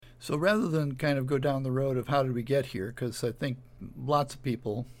So rather than kind of go down the road of how did we get here, because I think lots of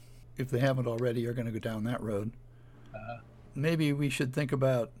people, if they haven't already, are going to go down that road, maybe we should think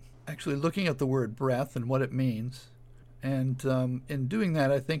about actually looking at the word breath and what it means. And in doing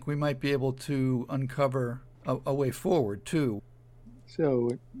that, I think we might be able to uncover a way forward, too.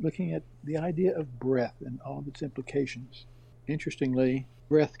 So, looking at the idea of breath and all of its implications. Interestingly,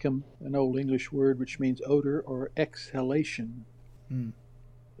 breath comes an Old English word which means odor or exhalation.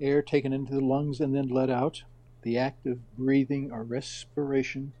 Air taken into the lungs and then let out, the act of breathing or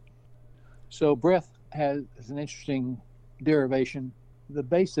respiration. So breath has an interesting derivation. The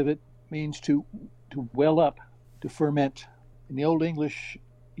base of it means to well up, to ferment. In the Old English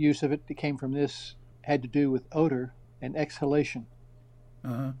use of it, it came from this, had to do with odor and exhalation.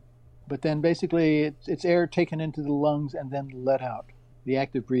 But then basically it's air taken into the lungs and then let out. The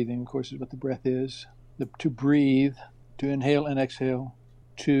act of breathing, of course, is what the breath is. To breathe, to inhale and exhale,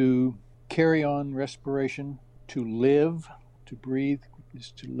 to carry on respiration, to live, to breathe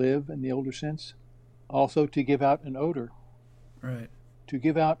is to live in the older sense. Also to give out an odor. Right. To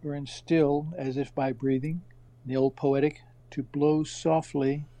give out or instill as if by breathing. The old poetic, to blow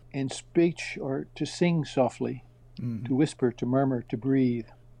softly in speech or to sing softly. To whisper, to murmur, to breathe.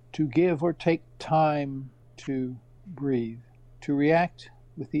 To give or take time to breathe. To react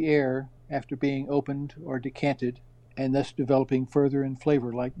with the air after being opened or decanted, and thus developing further in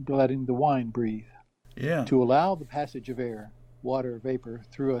flavor, like letting the wine breathe. Yeah. To allow the passage of air, water, vapor,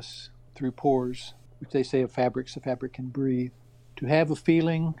 through us, through pores, which they say of fabrics, the fabric can breathe. To have a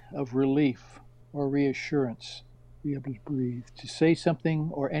feeling of relief or reassurance, be able to breathe. To say something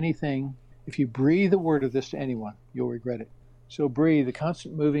or anything, if you breathe a word of this to anyone, you'll regret it. So breathe, the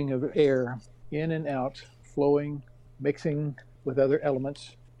constant moving of air in and out, flowing, mixing with other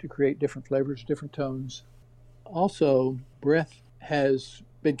elements to create different flavors, different tones. Also, breath has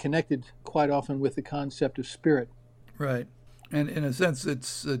been connected quite often with the concept of spirit. Right. And in a sense,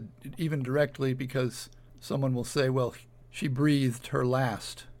 it's even directly because someone will say, well, she breathed her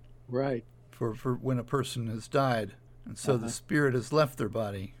last. Right. For when a person has died. And so the spirit has left their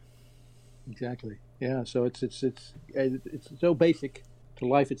body. Exactly. Yeah, so it's so basic to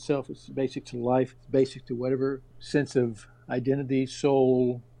life itself. It's basic to life. It's basic to whatever sense of identity,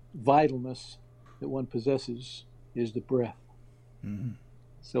 soul, vitalness that one possesses is the breath.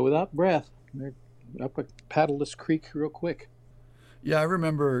 So without breath, they're up a paddleless creek real quick. Yeah, I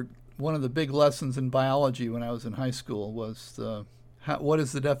remember one of the big lessons in biology when I was in high school was what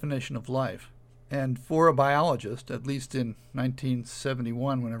is the definition of life? And for a biologist, at least in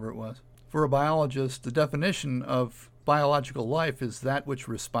 1971, whenever it was, for a biologist, the definition of biological life is that which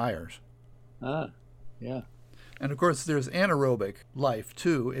respires. Yeah. And of course, there's anaerobic life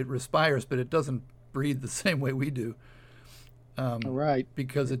too. It respires, but it doesn't breathe the same way we do. Right.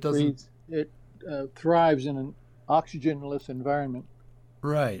 Because it doesn't. It thrives in an oxygenless environment.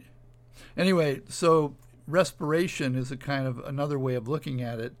 Right. Anyway, so respiration is a kind of another way of looking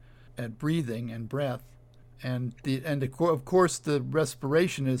at it, at breathing and breath. And of course, the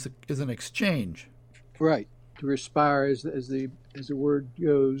respiration is an exchange. Right. To respire, as the word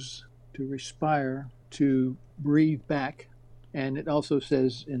goes, to respire, to breathe back, and it also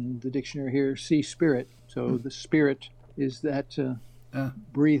says in the dictionary here, see spirit. So the spirit is that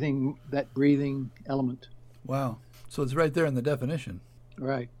breathing element. Wow. So it's right there in the definition.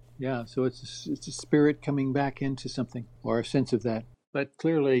 Right. Yeah. So it's a spirit coming back into something, or a sense of that. But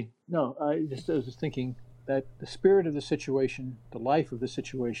clearly, no. I was thinking that the spirit of the situation, the life of the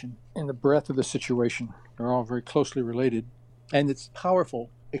situation, and the breath of the situation are all very closely related. And it's powerful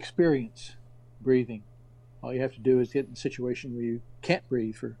experience, breathing. All you have to do is get in a situation where you can't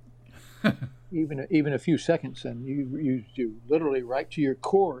breathe for even a few seconds, and you literally right to your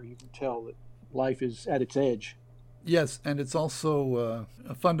core, you can tell that life is at its edge. Yes, and it's also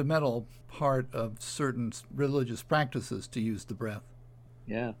a fundamental part of certain religious practices to use the breath.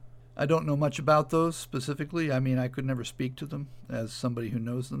 Yeah. I don't know much about those specifically. I mean, I could never speak to them as somebody who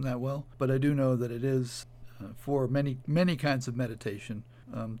knows them that well. But I do know that it is for many, many kinds of meditation.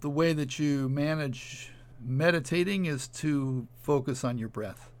 The way that you manage meditating is to focus on your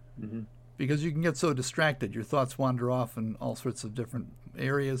breath. Because you can get so distracted. Your thoughts wander off in all sorts of different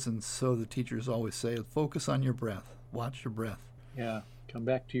areas. And so the teachers always say, focus on your breath. Watch your breath. Yeah, come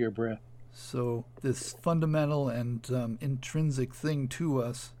back to your breath. So this fundamental and intrinsic thing to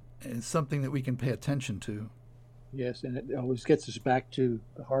us is something that we can pay attention to. Yes, and it always gets us back to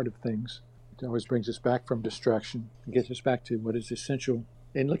the heart of things. It always brings us back from distraction. It gets us back to what is essential.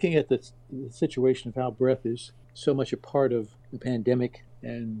 And looking at the situation of how breath is so much a part of the pandemic,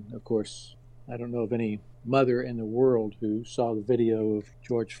 and of course, I don't know of any mother in the world who saw the video of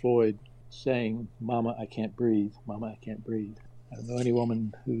George Floyd saying, "Mama, I can't breathe. Mama, I can't breathe." I don't know any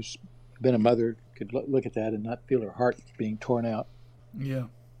woman who's been a mother could look at that and not feel her heart being torn out. Yeah.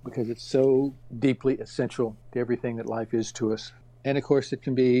 Because it's so deeply essential to everything that life is to us. And of course, it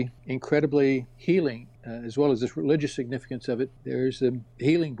can be incredibly healing, as well as this religious significance of it. There's the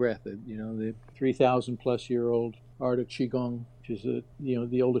healing breath, the 3,000 plus year old art of Qigong, which is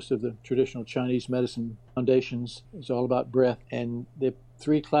the oldest of the traditional Chinese medicine foundations. It's all about breath. And the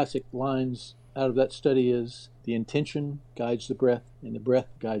three classic lines out of that study is the intention guides the breath, and the breath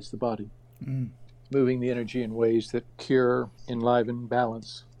guides the body. Moving the energy in ways that cure, enliven,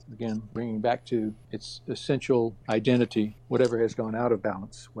 balance. Again, bringing back to its essential identity, whatever has gone out of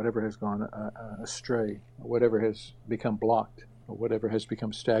balance, whatever has gone astray, whatever has become blocked, or whatever has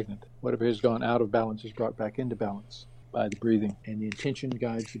become stagnant, whatever has gone out of balance is brought back into balance by the breathing, and the intention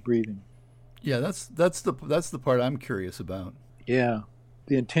guides the breathing. Yeah, that's the part I'm curious about. Yeah.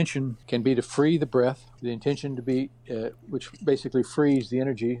 The intention can be to free the breath, the intention to be, which basically frees the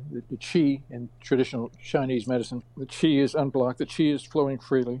energy, the qi in traditional Chinese medicine. The qi is unblocked, the qi is flowing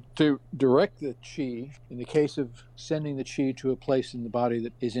freely. To direct the qi, in the case of sending the qi to a place in the body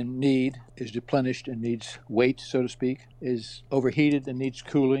that is in need, is deplenished and needs weight, so to speak, is overheated and needs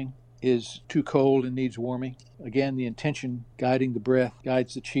cooling, is too cold and needs warming. Again, the intention guiding the breath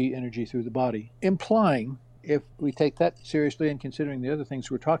guides the qi energy through the body, implying, if we take that seriously and considering the other things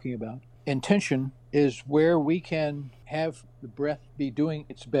we're talking about, intention is where we can have the breath be doing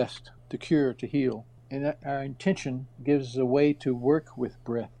its best to cure, to heal. And our intention gives us a way to work with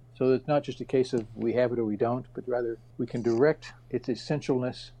breath. So it's not just a case of we have it or we don't, but rather we can direct its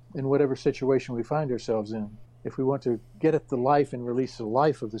essentialness in whatever situation we find ourselves in. If we want to get at the life and release the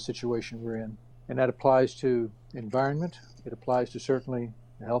life of the situation we're in. And that applies to environment. It applies to certainly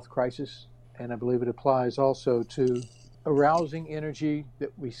the health crisis. And I believe it applies also to arousing energy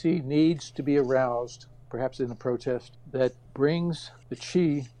that we see needs to be aroused, perhaps in a protest, that brings the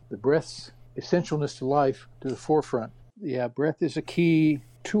qi, the breath's essentialness to life, to the forefront. Yeah, breath is a key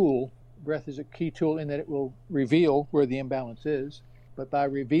tool. Breath is a key tool in that it will reveal where the imbalance is. But by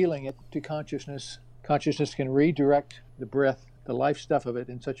revealing it to consciousness, consciousness can redirect the breath, the life stuff of it,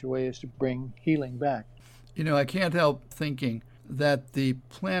 in such a way as to bring healing back. I can't help thinking that the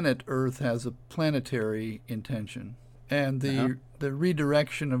planet Earth has a planetary intention, and the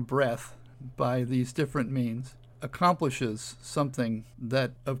redirection of breath by these different means accomplishes something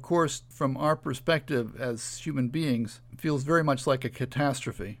that, of course, from our perspective as human beings, feels very much like a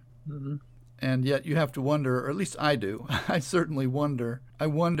catastrophe. Mm-hmm. And yet you have to wonder, or at least I do, I certainly wonder,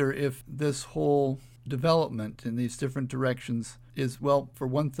 if this whole development in these different directions is, well, for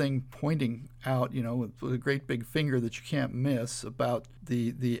one thing, pointing out, with a great big finger that you can't miss about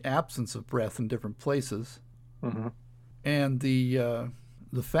the absence of breath in different places, and the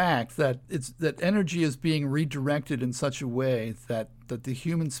fact that that energy is being redirected in such a way that the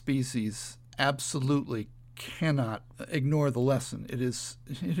human species absolutely cannot ignore the lesson. It is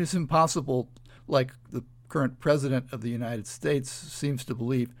impossible, like the current president of the United States seems to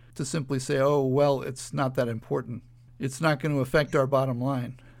believe, to simply say, "Oh, well, it's not that important. It's not going to affect our bottom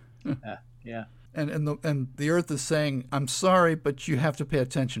line." Yeah. And the Earth is saying, "I'm sorry, but you have to pay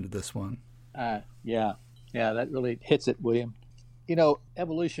attention to this one." Yeah, that really hits it, William.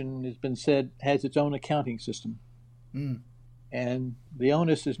 Evolution has been said has its own accounting system. And the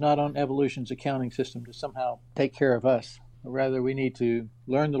onus is not on evolution's accounting system to somehow take care of us. Rather, we need to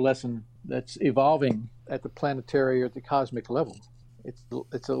learn the lesson that's evolving at the planetary or at the cosmic level.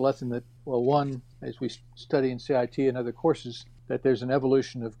 It's a lesson that, well, one, as we study in CIT and other courses, that there's an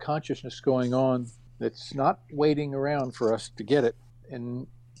evolution of consciousness going on that's not waiting around for us to get it. And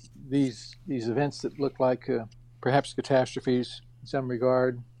these events that look like perhaps catastrophes in some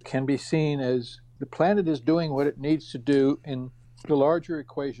regard can be seen as the planet is doing what it needs to do in the larger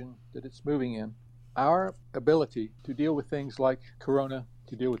equation that it's moving in. Our ability to deal with things like corona,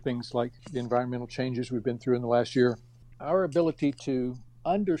 to deal with things like the environmental changes we've been through in the last year, our ability to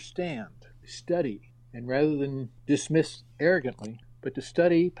understand, study, and rather than dismiss arrogantly, but to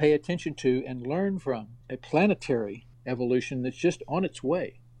study, pay attention to, and learn from a planetary evolution that's just on its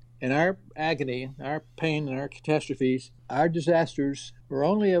way. And our agony, our pain, and our catastrophes, our disasters are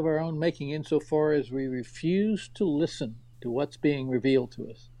only of our own making insofar as we refuse to listen to what's being revealed to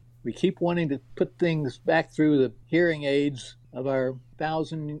us. We keep wanting to put things back through the hearing aids of our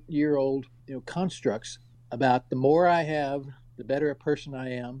 1,000-year-old constructs about the more I have, the better a person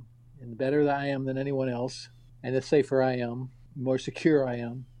I am, and the better I am than anyone else, and the safer I am, the more secure I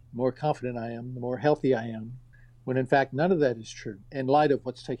am, the more confident I am, the more healthy I am, when in fact none of that is true in light of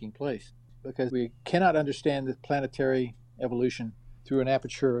what's taking place. because we cannot understand the planetary evolution through an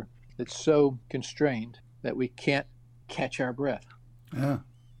aperture that's so constrained that we can't catch our breath. Yeah,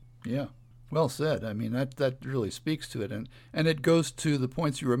 yeah. Well said. I mean, that really speaks to it. And it goes to the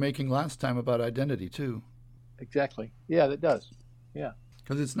points you were making last time about identity, too. Exactly. Yeah, that does. Yeah.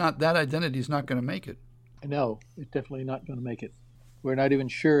 Because it's not, that identity is not going to make it. No, it's definitely not going to make it. We're not even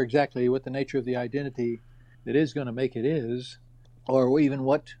sure exactly what the nature of the identity that is going to make it is, or even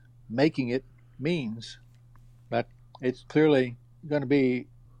what making it means. But it's clearly going to be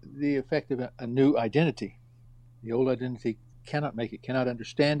the effect of a new identity. The old identity cannot make it, cannot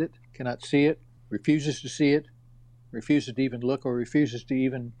understand it, cannot see it, refuses to see it, refuses to even look, or refuses to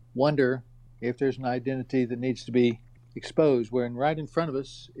even wonder if there's an identity that needs to be exposed, when right in front of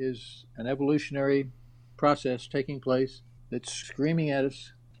us is an evolutionary process taking place that's screaming at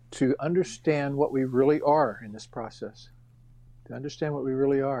us to understand what we really are in this process, to understand what we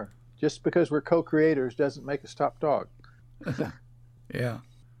really are. Just because we're co-creators doesn't make us top dog. Yeah.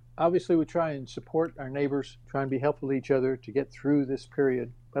 Obviously, we try and support our neighbors, try and be helpful to each other to get through this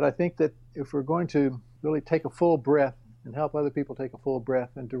period. But I think that if we're going to really take a full breath and help other people take a full breath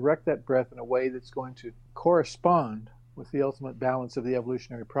and direct that breath in a way that's going to correspond with the ultimate balance of the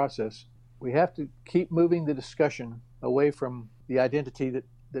evolutionary process, we have to keep moving the discussion away from the identity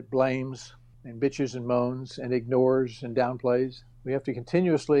that blames and bitches and moans and ignores and downplays. We have to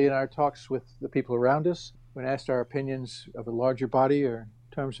continuously, in our talks with the people around us, when asked our opinions of a larger body or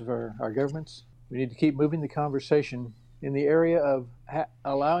in terms of our governments, we need to keep moving the conversation in the area of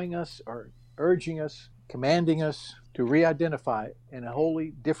allowing us or urging us, commanding us to re-identify in a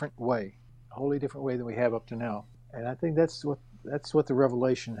wholly different way than we have up to now. And I think that's what the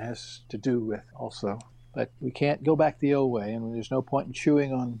revelation has to do with also. But we can't go back the old way, and there's no point in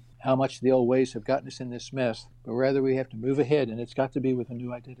chewing on how much the old ways have gotten us in this mess, but rather we have to move ahead, and it's got to be with a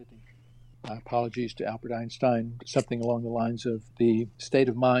new identity. My apologies to Albert Einstein, something along the lines of the state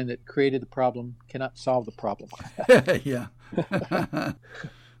of mind that created the problem cannot solve the problem. Yeah.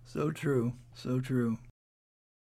 So true. So true.